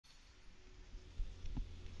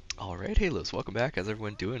Alright, Halos, welcome back. How's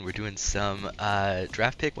everyone doing? We're doing some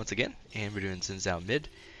draft pick once again, and we're doing Xin Mid.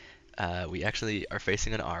 We actually are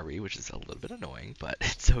facing an Ari, which is a little bit annoying, but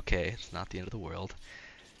it's okay. It's not the end of the world.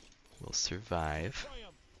 We'll survive.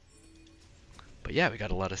 But yeah, we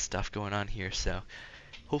got a lot of stuff going on here, so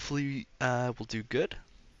hopefully we'll do good.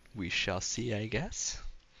 We shall see, I guess.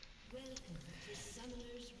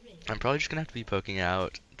 I'm probably just gonna have to be poking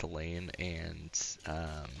out the lane and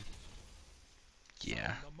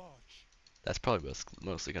yeah. That's probably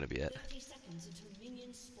mostly going to be it.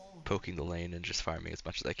 Poking the lane and just farming as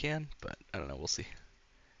much as I can, but I don't know, we'll see.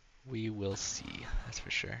 We will see, that's for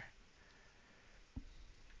sure.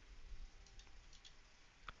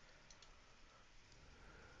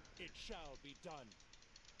 It shall be done.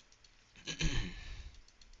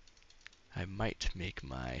 I might make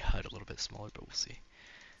my HUD a little bit smaller, but we'll see.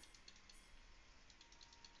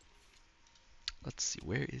 Let's see,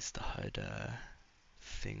 where is the HUD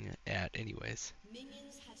thing at anyways?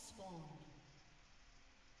 Minions have spawned.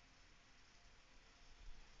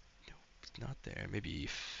 Nope, it's not there. Maybe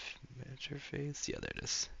interface? Yeah, there it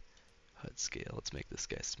is. HUD scale, let's make this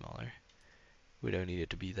guy smaller. We don't need it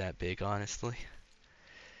to be that big, honestly.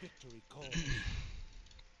 Victory calls.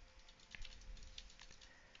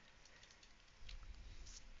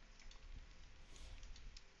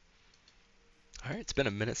 Alright, it's been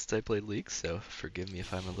a minute since I played League, so forgive me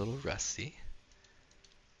if I'm a little rusty.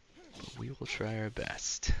 But we will try our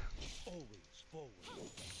best. Always forward.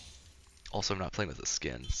 Also, I'm not playing with a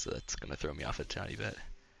skin, so that's going to throw me off a tiny bit.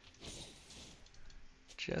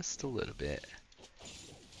 Just a little bit.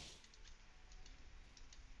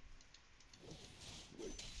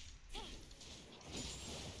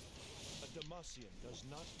 A Demacian does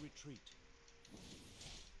not retreat.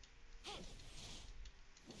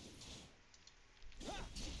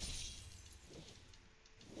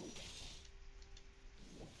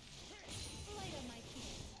 Light on my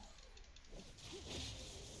feet.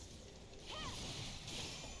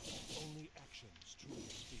 Only actions truly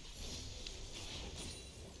speak.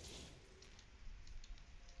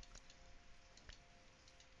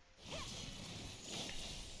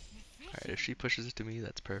 Alright, if she pushes it to me,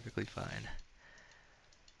 that's perfectly fine.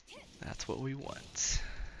 That's what we want.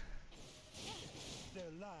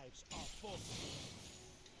 Their lives are forfeit.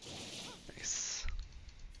 Nice.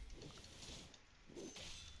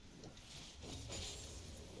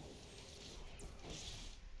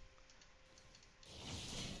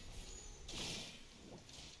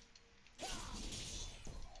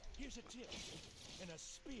 Here's a tip, and a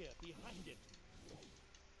spear behind it.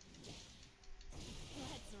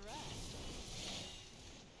 Let's rush.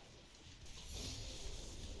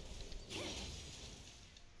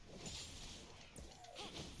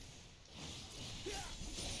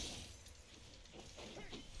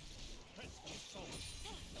 Press the assault.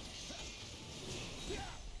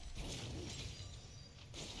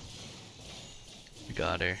 We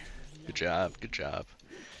got her. Good job, good job.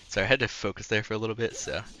 Sorry, I had to focus there for a little bit,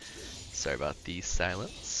 so sorry about the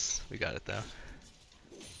silence. We got it though.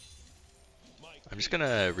 I'm just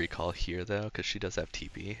gonna recall here though, because she does have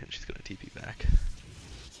TP, and she's gonna TP back.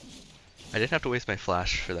 I didn't have to waste my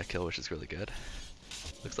flash for that kill, which is really good.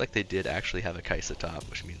 Looks like they did actually have a Kai'Sa top,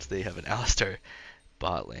 which means they have an Alistar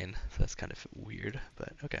bot lane. So that's kind of weird,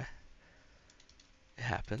 but okay. It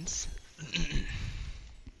happens.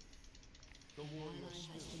 The warrior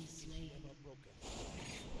spirit is never broken.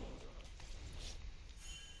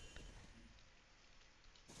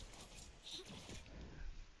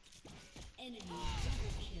 Enemy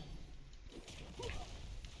double kill.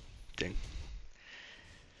 Ding.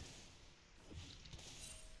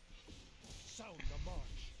 Sound the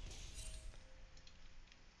march.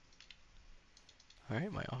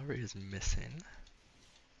 Alright, my Aura is missing.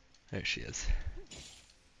 There she is.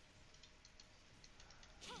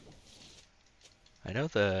 I know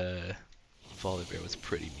the Volibear was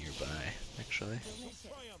pretty nearby, actually.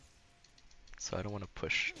 Triumph. So I don't want to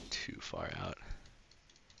push too far out.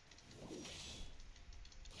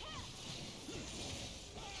 I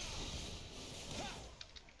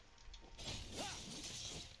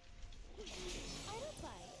don't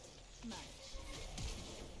bite much.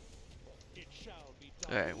 It shall be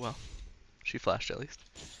done. Alright, well, she flashed at least.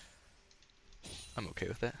 I'm okay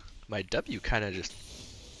with it. My W kind of just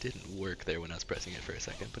didn't work there when I was pressing it for a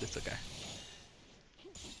second, but it's okay.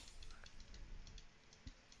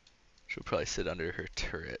 She'll probably sit under her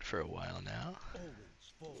turret for a while now.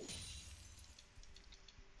 Always forward.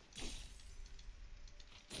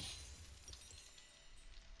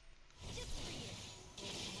 Just for you.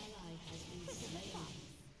 An ally has been slain.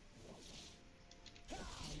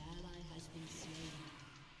 An ally has been slain.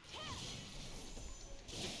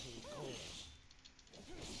 Victory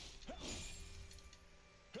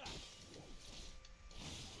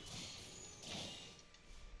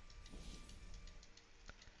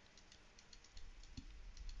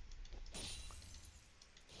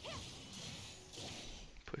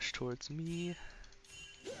towards me.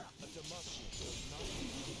 A Demacia does not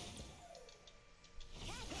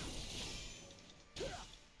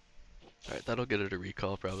Alright, that'll get it a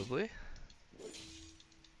recall probably.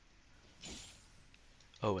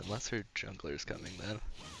 Oh, unless her jungler's coming then.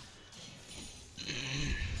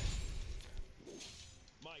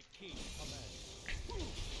 my king commands.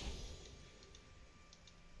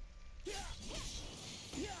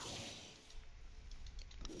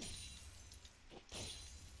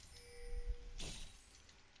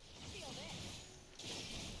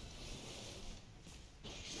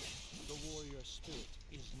 The warrior spirit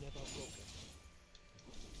is never broken.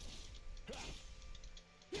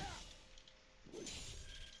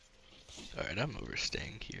 Alright, I'm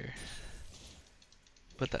overstaying here.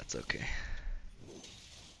 But that's okay.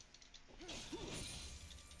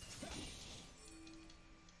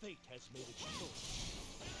 Fate has made its choice.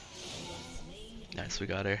 Nice, we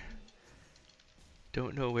got her.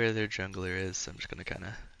 Don't know where their jungler is, so I'm just gonna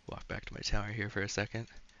kinda walk back to my tower here for a second.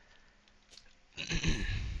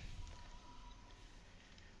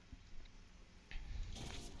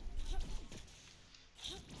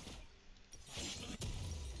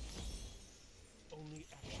 Only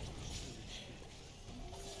action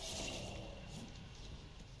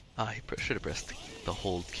Ah, he should have pressed the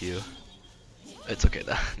hold Q. It's okay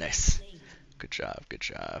though. Nice. Good job, good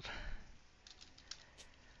job.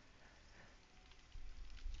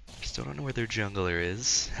 Still don't know where their jungler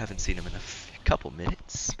is. Haven't seen him in a couple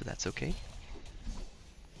minutes, but that's okay.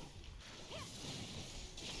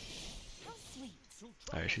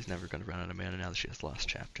 Alright, she's never gonna run out of mana now that she has lost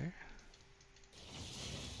chapter.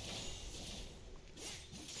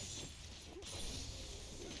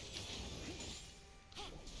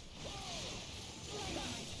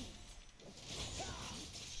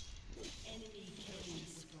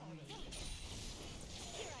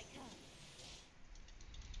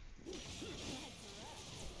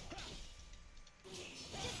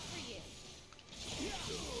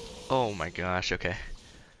 Oh my gosh, okay.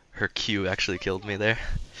 Her Q actually killed me there.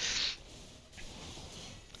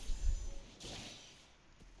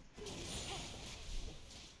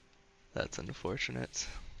 That's unfortunate.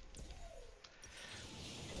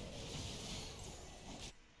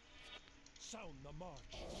 sound the march.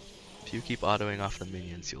 If you keep autoing off the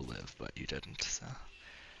minions, you'll live, but you didn't, so.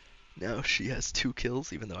 Now she has 2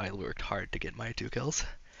 kills, even though I worked hard to get my 2 kills.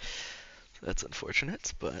 That's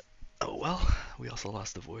unfortunate, but oh well. We also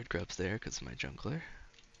lost the Void Grubs there because my jungler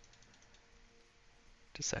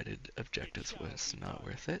decided objectives was not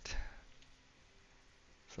worth it.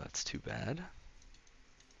 So that's too bad.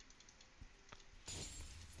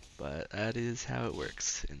 But that is how it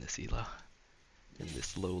works in this elo, in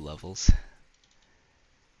this low levels.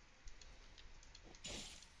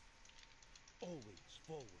 Always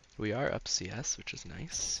forward. We are up CS, which is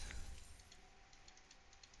nice.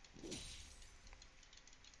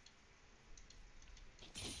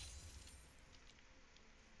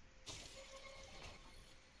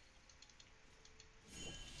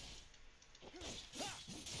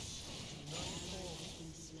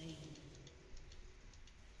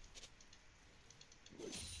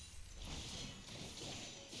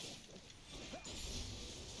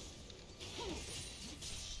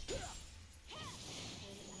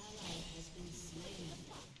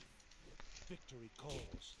 Victory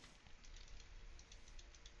calls.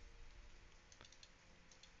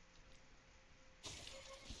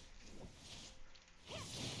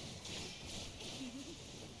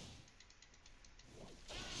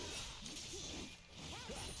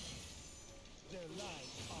 Their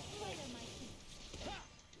lives are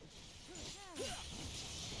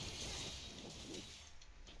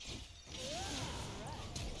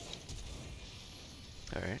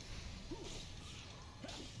Alright.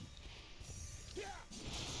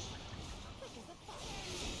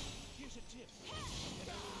 Here's a tip.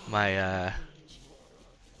 My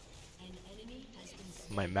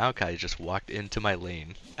Maokai just walked into my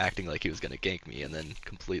lane, acting like he was gonna gank me, and then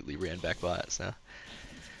completely ran back bot, so.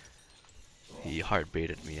 He hard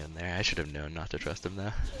baited me in there. I should have known not to trust him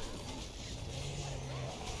though.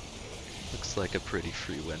 Looks like a pretty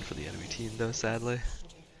free win for the enemy team though, sadly.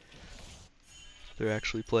 They're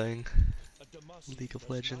actually playing A Demacia League of does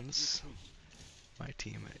not Legends. retreat. My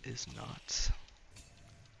team is not.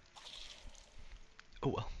 Oh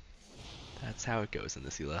well. That's how it goes in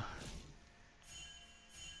this elo.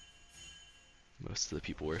 Most of the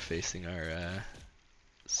people we're facing are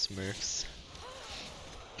Smurfs.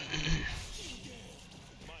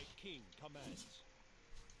 My king commands.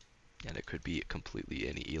 And it could be completely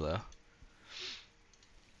any elo.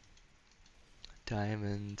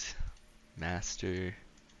 Diamond, Master.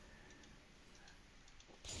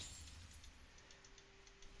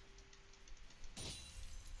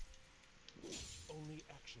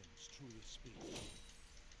 truly speak.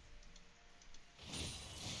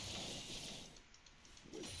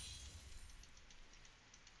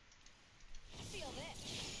 Feel this.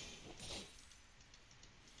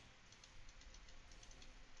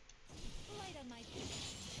 Light on my feet.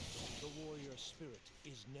 The warrior spirit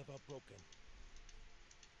is never broken.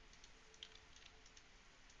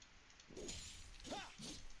 An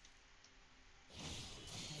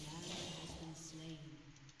ally has been slain.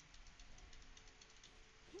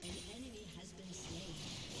 An enemy has been slain.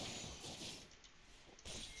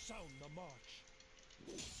 Sound the march.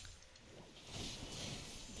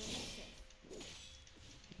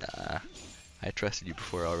 Nah, I trusted you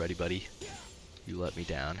before already, buddy. You let me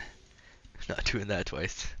down. Not doing that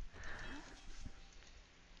twice.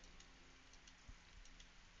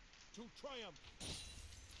 To triumph.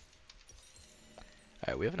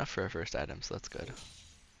 Alright, we have enough for our first item, so that's good.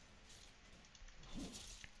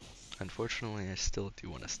 Unfortunately, I still do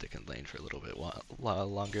want to stick in lane for a little bit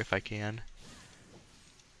longer if I can.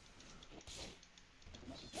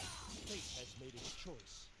 Fate has made its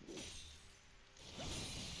choice.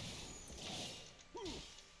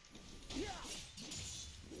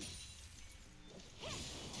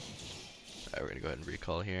 Alright, we're gonna go ahead and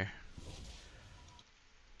recall here.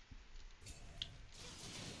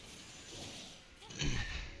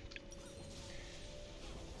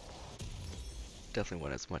 Definitely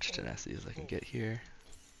want as much tenacity as I can get here.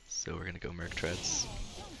 So we're gonna go Merc Treads.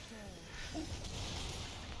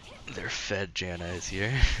 Their fed Janna is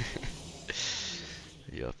here.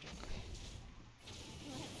 Yup.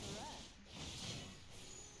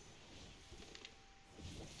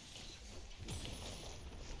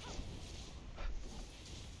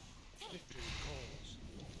 Victory calls.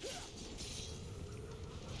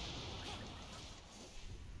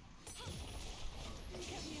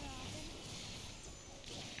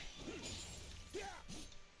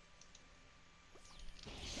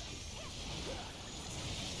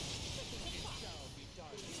 Shall be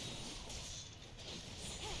done.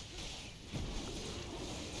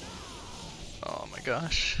 Oh my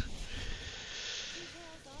gosh. Details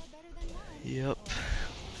are better than none. Yep.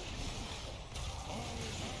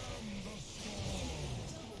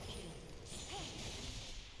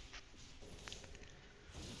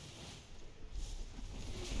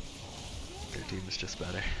 Their team is just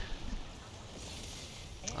better.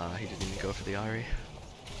 He didn't even go for the Ari.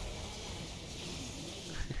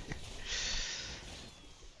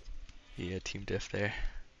 He had team diff there.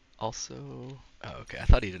 Also, oh okay, I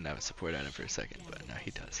thought he didn't have a support item for a second, but no,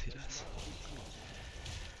 he does, he does.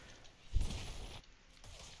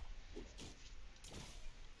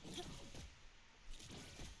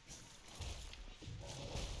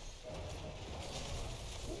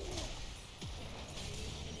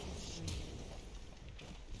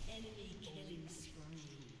 Enemy killing spree.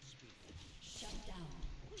 Shut down.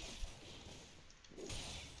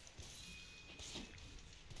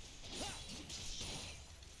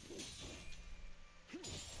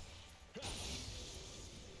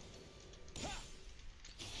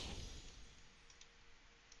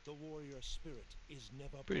 The warrior spirit is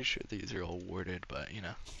never Pretty sure these are all warded, but you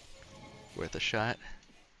know, worth a shot.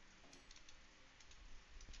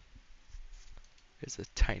 There's a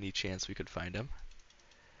tiny chance we could find him.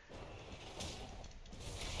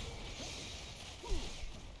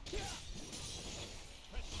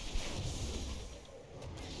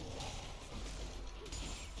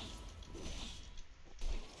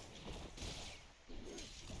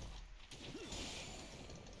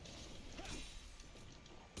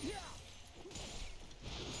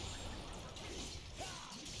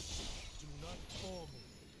 Do not fall me.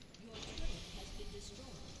 Your turret has been destroyed.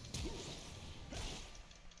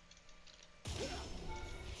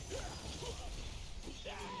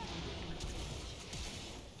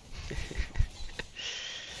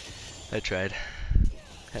 I tried.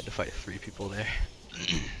 Had to fight 3 people there. An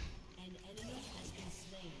enemy has been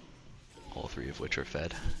slain. All 3 of which are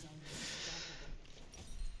fed.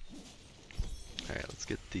 Alright, let's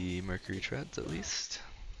get the Mercury Treads at least.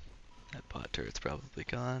 That bot turret's probably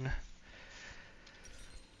gone.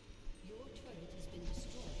 Your turret has been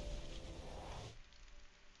destroyed.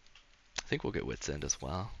 I think we'll get Wit's End as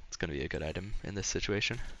well. It's gonna be a good item in this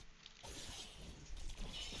situation.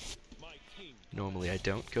 My king. Normally I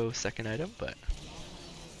don't go second item, but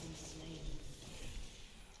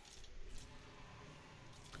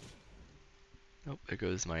oh, there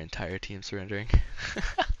goes my entire team surrendering.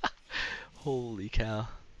 Holy cow.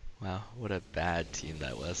 Wow, what a bad team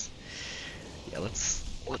that was. Yeah, let's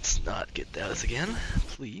not get those again,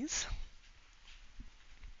 please.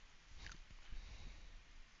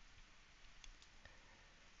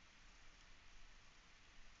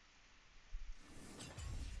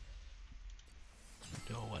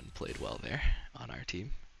 there on our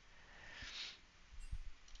team.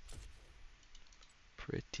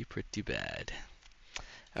 Pretty bad.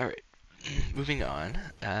 Alright, moving on.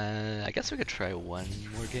 I guess we could try one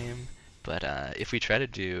more game, but if we try to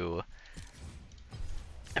do,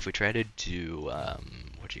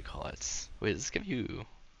 what do you call it? Wait, does this give you,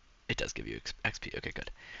 it does give you XP, okay, good.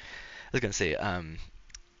 I was gonna say,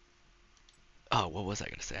 oh, what was I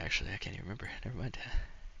gonna say, actually? I can't even remember, never mind.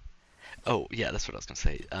 Oh, yeah, that's what I was gonna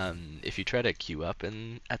say. If you try to queue up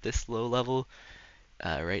at this low level,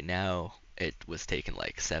 right now, it was taking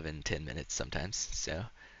like 7-10 minutes sometimes, so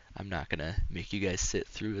I'm not gonna make you guys sit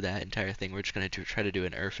through that entire thing. We're just gonna try to do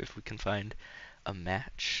an IRF if we can find a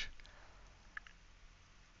match.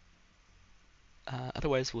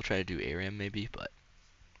 Otherwise, we'll try to do ARAM maybe, but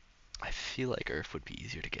I feel like IRF would be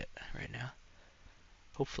easier to get right now.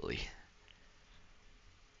 Hopefully.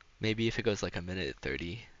 Maybe if it goes like a minute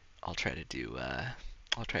 30, I'll try to do,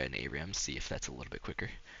 I'll try an ARAM, see if that's a little bit quicker.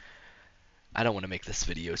 I don't want to make this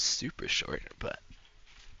video super short, but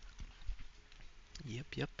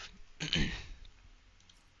yep.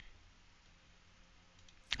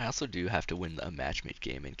 I also do have to win a matchmade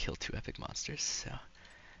game and kill 2 epic monsters, so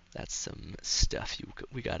that's some stuff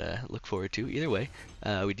we gotta look forward to. Either way,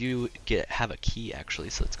 we do have a key actually,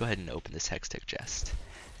 so let's go ahead and open this Hextech chest.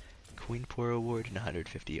 Queen Pour Award and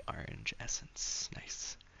 150 orange essence.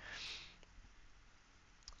 Nice.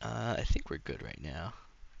 I think we're good right now,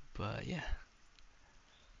 but yeah.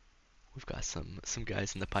 We've got some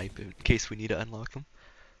guys in the pipe in case we need to unlock them.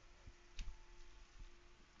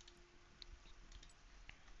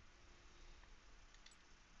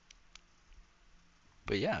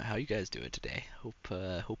 But yeah, how you guys doing today?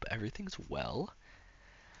 Hope everything's well.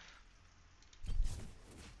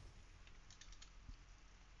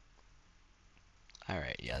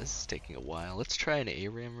 Alright, yeah, this is taking a while. Let's try an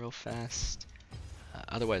ARAM real fast.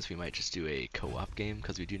 Otherwise, we might just do a co-op game,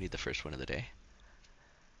 because we do need the first one of the day.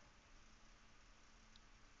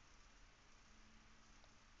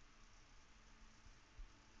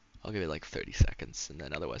 I'll give it like 30 seconds, and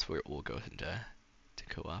then otherwise we'll go into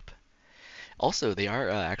co-op. Also, they are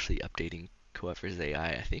actually updating co-op versus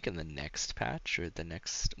AI, I think in the next patch, or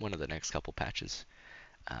one of the next couple patches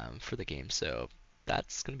for the game, so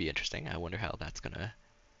that's going to be interesting. I wonder how that's going to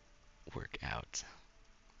work out.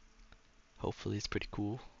 Hopefully it's pretty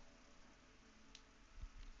cool.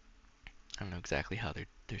 I don't know exactly how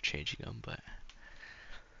they're changing them, but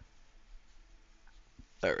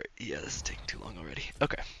alright, yeah, this is taking too long already.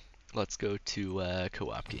 Okay, let's go to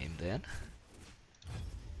co-op game then.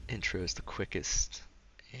 Intro is the quickest,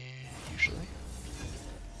 usually,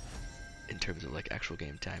 in terms of like actual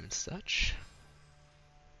game time and such.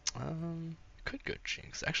 Could go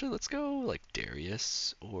Jinx. Actually, let's go like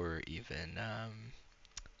Darius or even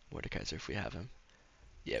Mordekaiser if we have him.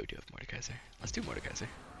 Yeah, we do have Mordekaiser. Let's do Mordekaiser.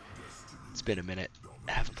 It's been a minute.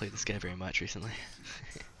 I haven't played this guy very much recently.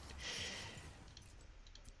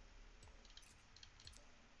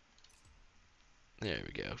 There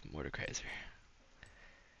we go, Mordekaiser.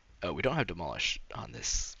 Oh, we don't have Demolish on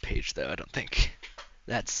this page though, I don't think.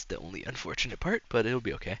 That's the only unfortunate part, but it'll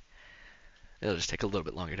be okay. It'll just take a little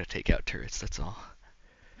bit longer to take out turrets, that's all.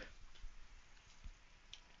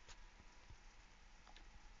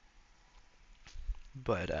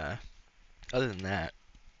 But other than that,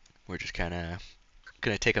 we're just kind of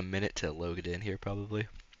gonna take a minute to load it in here probably.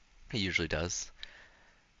 It usually does.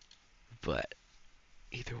 But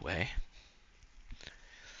either way,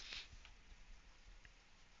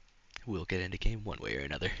 we'll get into game one way or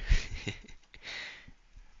another.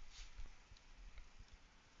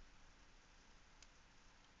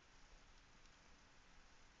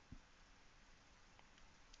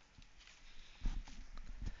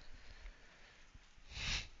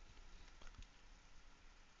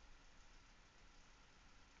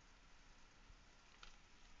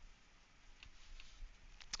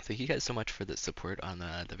 Thank you guys so much for the support on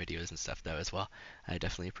the videos and stuff though as well. I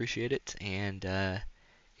definitely appreciate it, and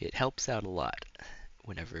it helps out a lot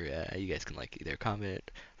whenever you guys can like either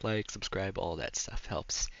comment, like, subscribe, all that stuff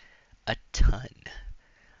helps a ton.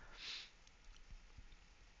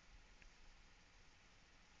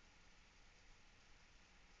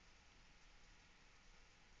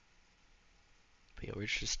 But yeah,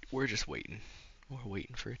 we're just waiting. We're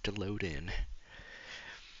waiting for it to load in.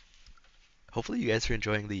 Hopefully you guys are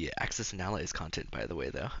enjoying the Axis and Allies content, by the way,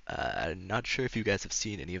 though. I'm not sure if you guys have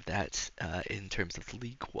seen any of that in terms of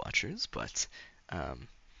League watchers, but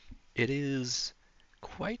it is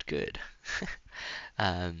quite good.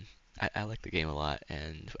 I like the game a lot,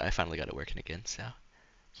 and I finally got it working again, so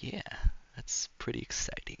yeah, that's pretty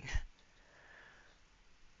exciting.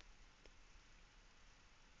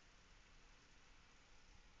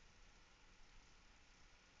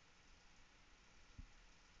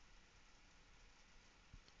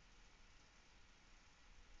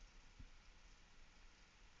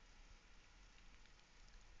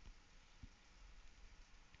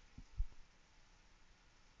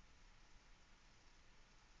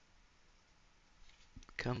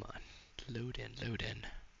 Come on. Load in, load in.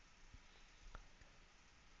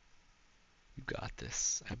 You got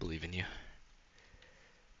this. I believe in you.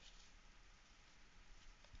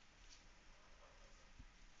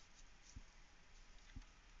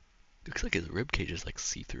 Looks like his ribcage is like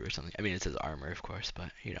see-through or something. I mean, it says armor, of course,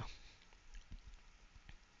 but you know.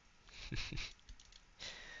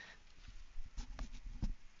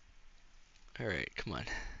 Alright, come on.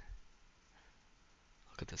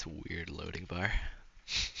 Look at this weird loading bar.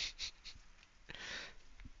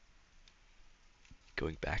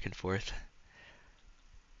 Going back and forth.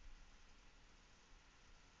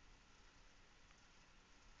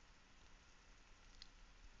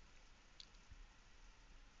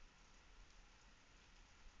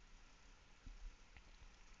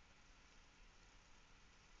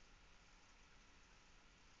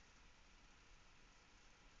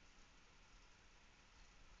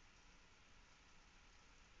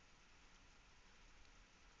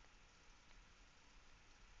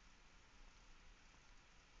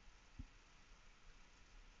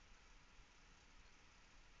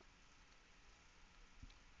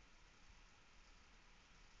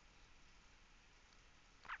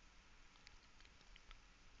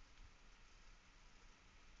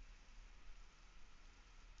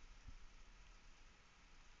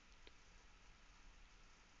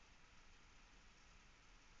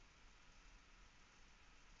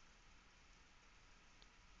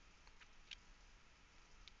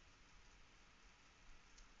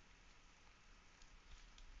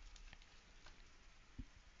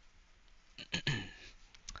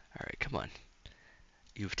 Alright, come on.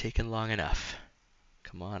 You've taken long enough.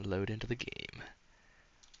 Come on, load into the game.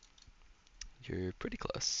 You're pretty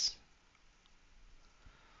close.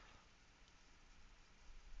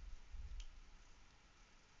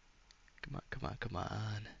 Come on, come on, come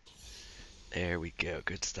on. There we go,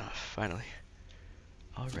 good stuff, finally.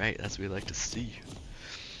 Alright, that's what we like to see.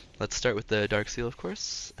 Let's start with the Dark Seal, of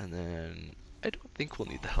course, and then I don't think we'll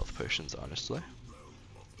need the health potions, honestly.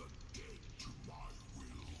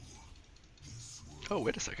 Oh,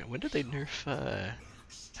 wait a second, when did they nerf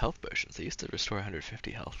health potions? They used to restore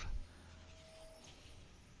 150 health.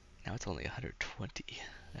 Now it's only 120.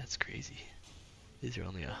 That's crazy. These are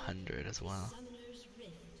only 100 as well.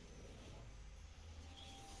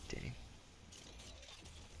 Dang.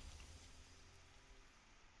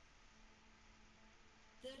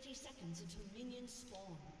 Seconds until minions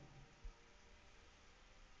spawn.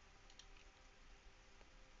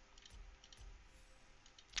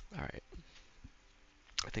 Alright.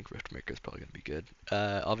 I think Riftmaker is probably going to be good.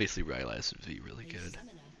 Obviously Rylai's would be really good.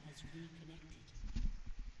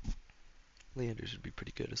 Leander's would be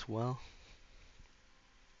pretty good as well.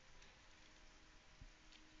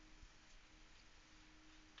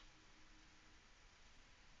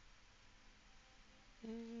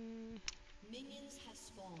 Minions have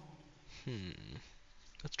spawned.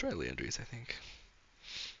 Let's try Leandry's, I think.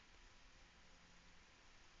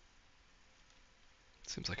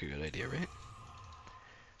 Seems like a good idea, right?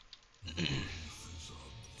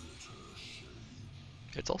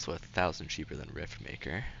 It's also 1,000 cheaper than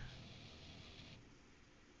Riftmaker.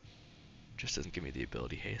 Just doesn't give me the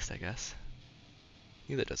ability haste, I guess.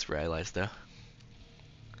 Neither does Rylai's, though.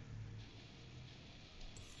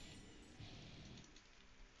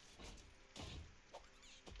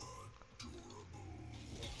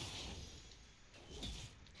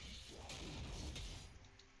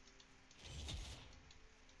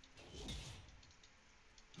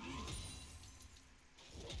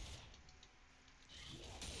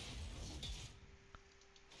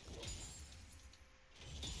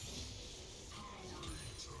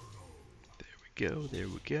 There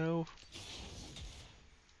we go.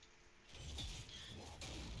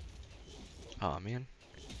 Oh man,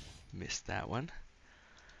 missed that one.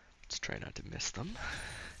 Let's try not to miss them.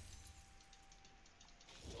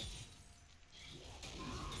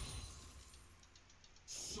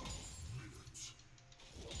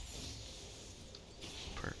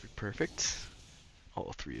 Perfect, perfect.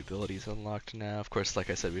 All 3 abilities unlocked now. Of course, like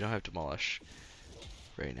I said, we don't have Demolish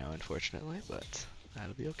right now, unfortunately, but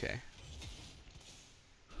that'll be okay.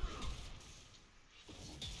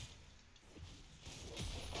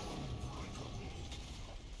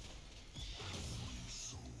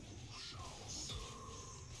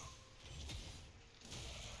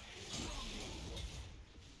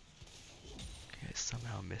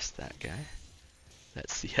 Somehow missed that guy. That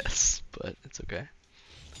CS, but it's okay.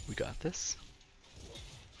 We got this.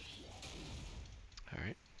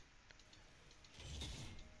 Alright.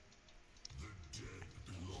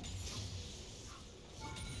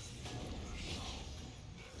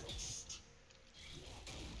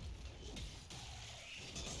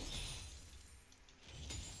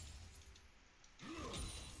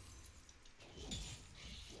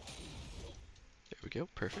 go,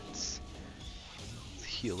 perfect. Let's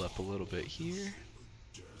heal up a little bit here.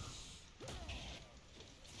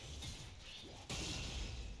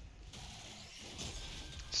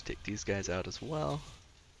 Let's take these guys out as well.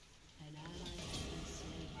 An ally has been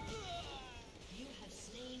slain. You have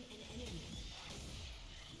slain an enemy.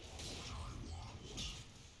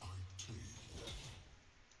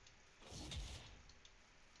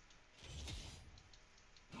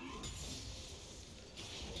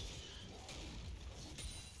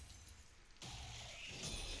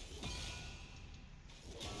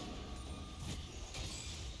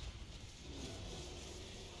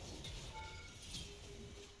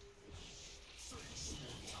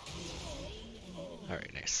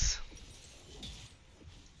 Alright, nice.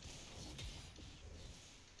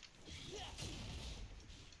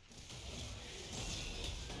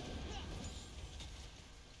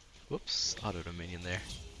 Whoops, auto-dominion there.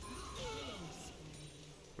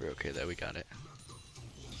 We're okay though, we got it.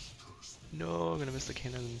 No, I'm gonna miss the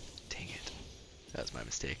cannon. Dang it. That was my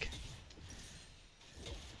mistake.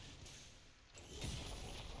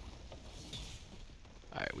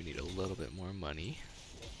 Alright, we need a little bit more money.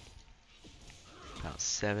 About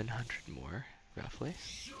 700 more, roughly.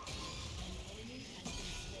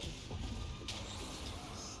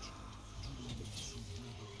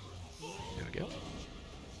 There we go.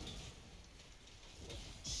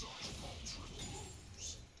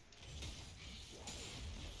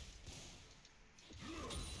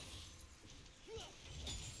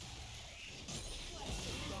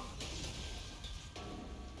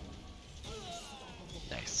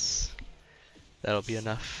 Nice. That'll be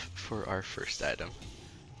enough for our first item.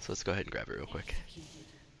 So let's go ahead and grab it real quick.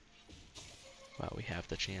 While we have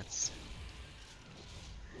the chance.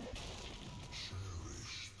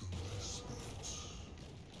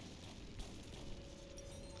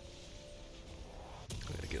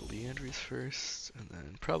 I'm gonna get Leandry's first, and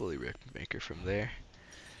then probably Rickmaker from there.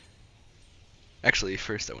 Actually,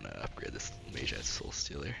 first I want to upgrade this Mage as Soul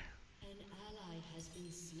Stealer. An ally has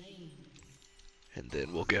been slain. And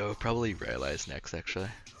then we'll go probably Rylai's next, actually.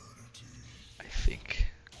 I think.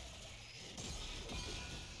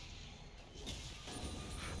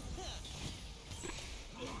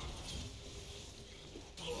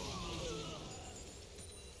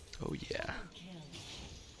 Oh yeah.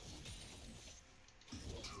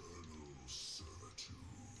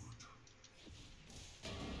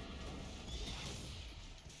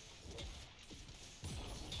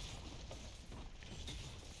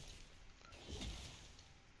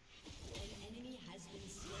 An enemy has been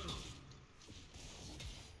slain.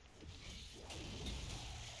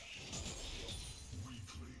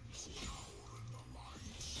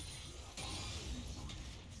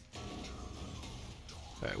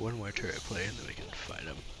 Alright, one more turret play and then we can fight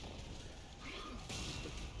him.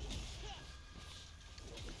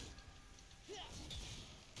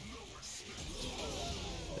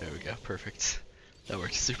 There we go, perfect. That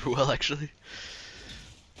worked super well actually.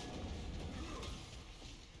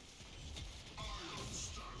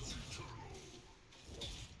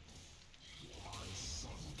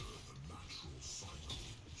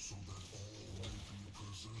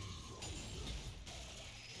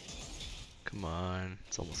 Come on,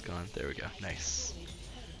 it's almost gone. There we go, nice.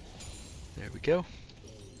 There we go.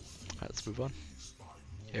 Alright, let's move on.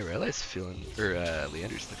 Yeah, Rylai's feeling, or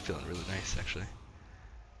Leander's feeling really nice actually.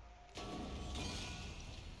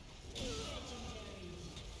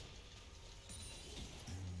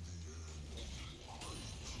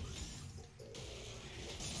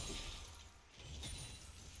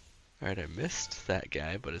 Alright, I missed that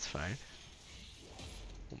guy, but it's fine.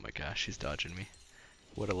 Oh my gosh, he's dodging me.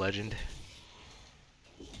 What a legend.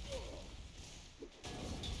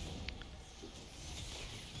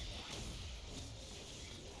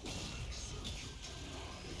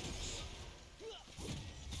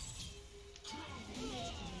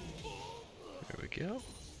 There we go.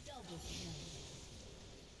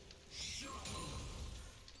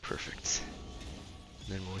 Perfect.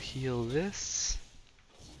 And then we'll heal this.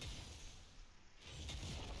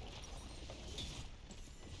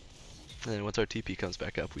 And then once our TP comes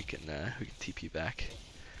back up, we can TP back.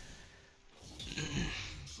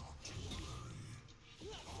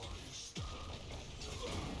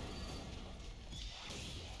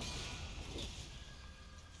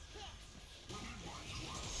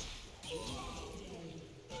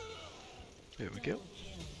 There we go.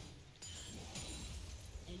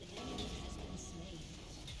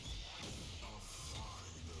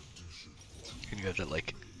 And you have that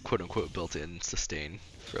like quote unquote built-in sustain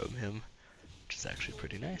from him, which is actually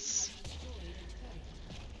pretty nice.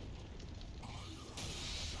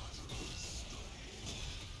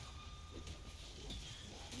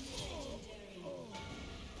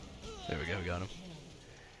 There we go, we got him.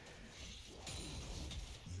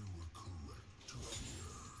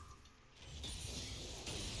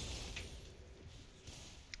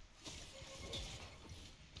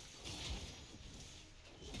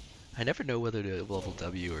 I never know whether to level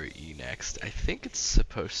W or E next. I think it's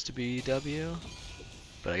supposed to be W,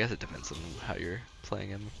 but I guess it depends on how you're playing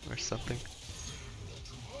him or something.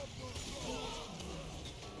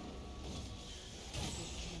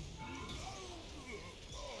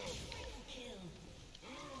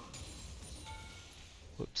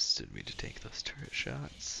 Whoops, didn't mean to take those turret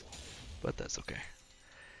shots, but that's okay.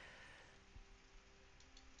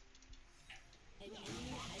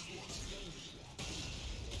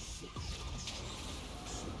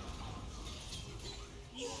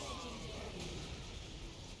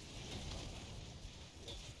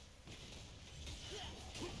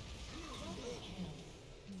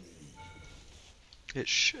 It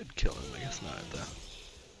should kill him, I guess not though.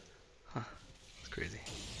 Huh, it's crazy.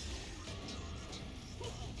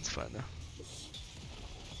 It's fine though.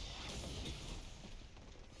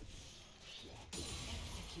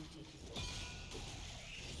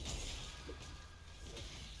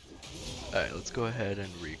 Alright, let's go ahead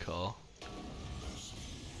and recall.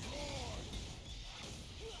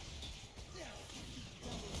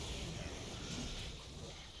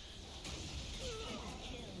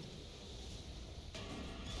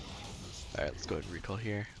 Alright, let's go ahead and recall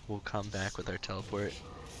here. We'll come back with our teleport.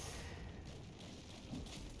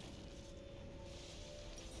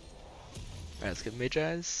 Alright, let's get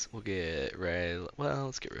Magi's. We'll get well,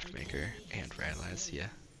 let's get Riftmaker and Rylai's. Yeah,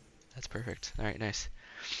 that's perfect. Alright, nice.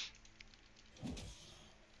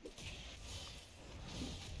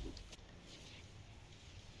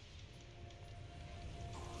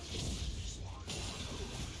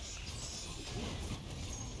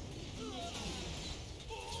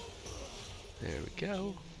 There we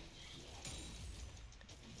go.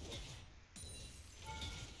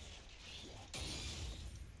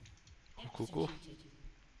 Cool.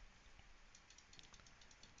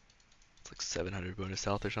 It's like 700 bonus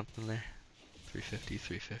health or something there. 350,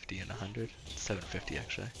 350, and 100. 750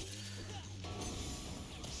 actually.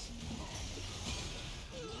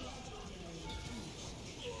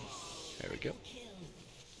 There we go.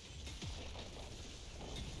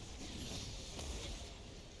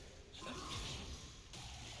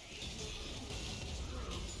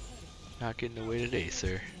 Not getting away today,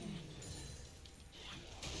 sir.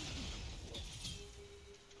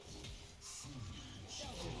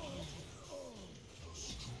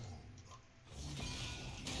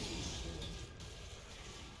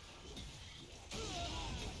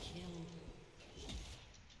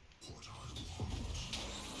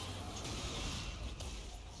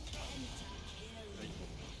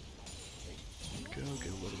 Go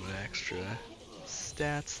get a little bit extra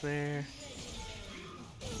stats there.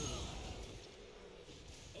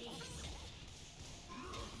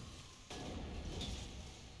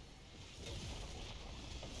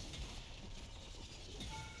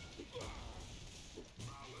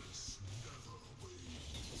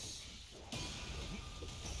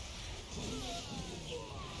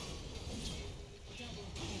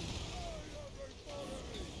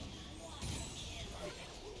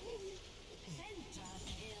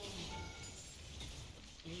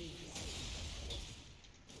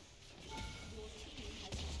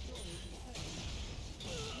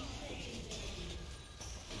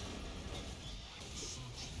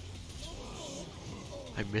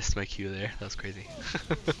 I missed my Q there. That was crazy.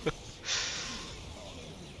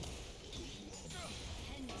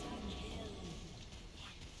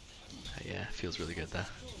 Yeah, feels really good though.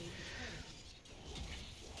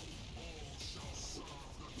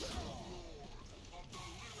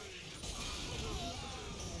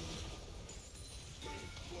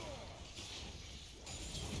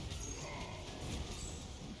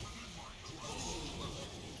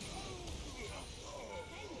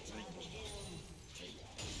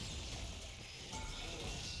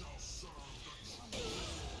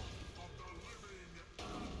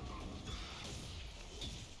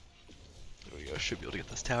 Should be able to get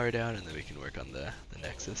this tower down, and then we can work on the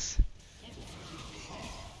Nexus.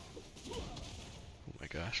 Oh my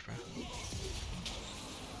gosh, bro.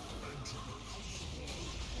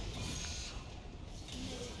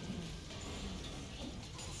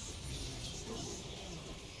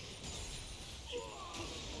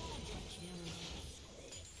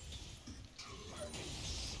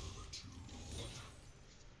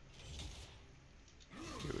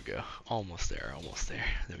 Here we go. Almost there, almost there.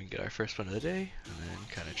 Then we can get our first one of the day, and then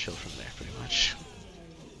kind of chill from there, pretty much.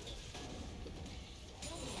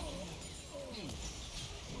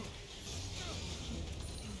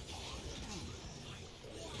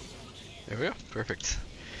 There we go. Perfect.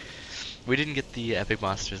 We didn't get the epic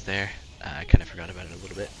monsters there. I kind of forgot about it a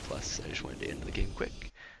little bit. Plus, I just wanted to end the game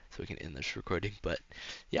quick so we can end this recording. But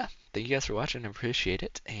yeah, thank you guys for watching. I appreciate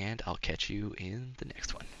it. And I'll catch you in the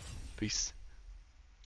next one. Peace.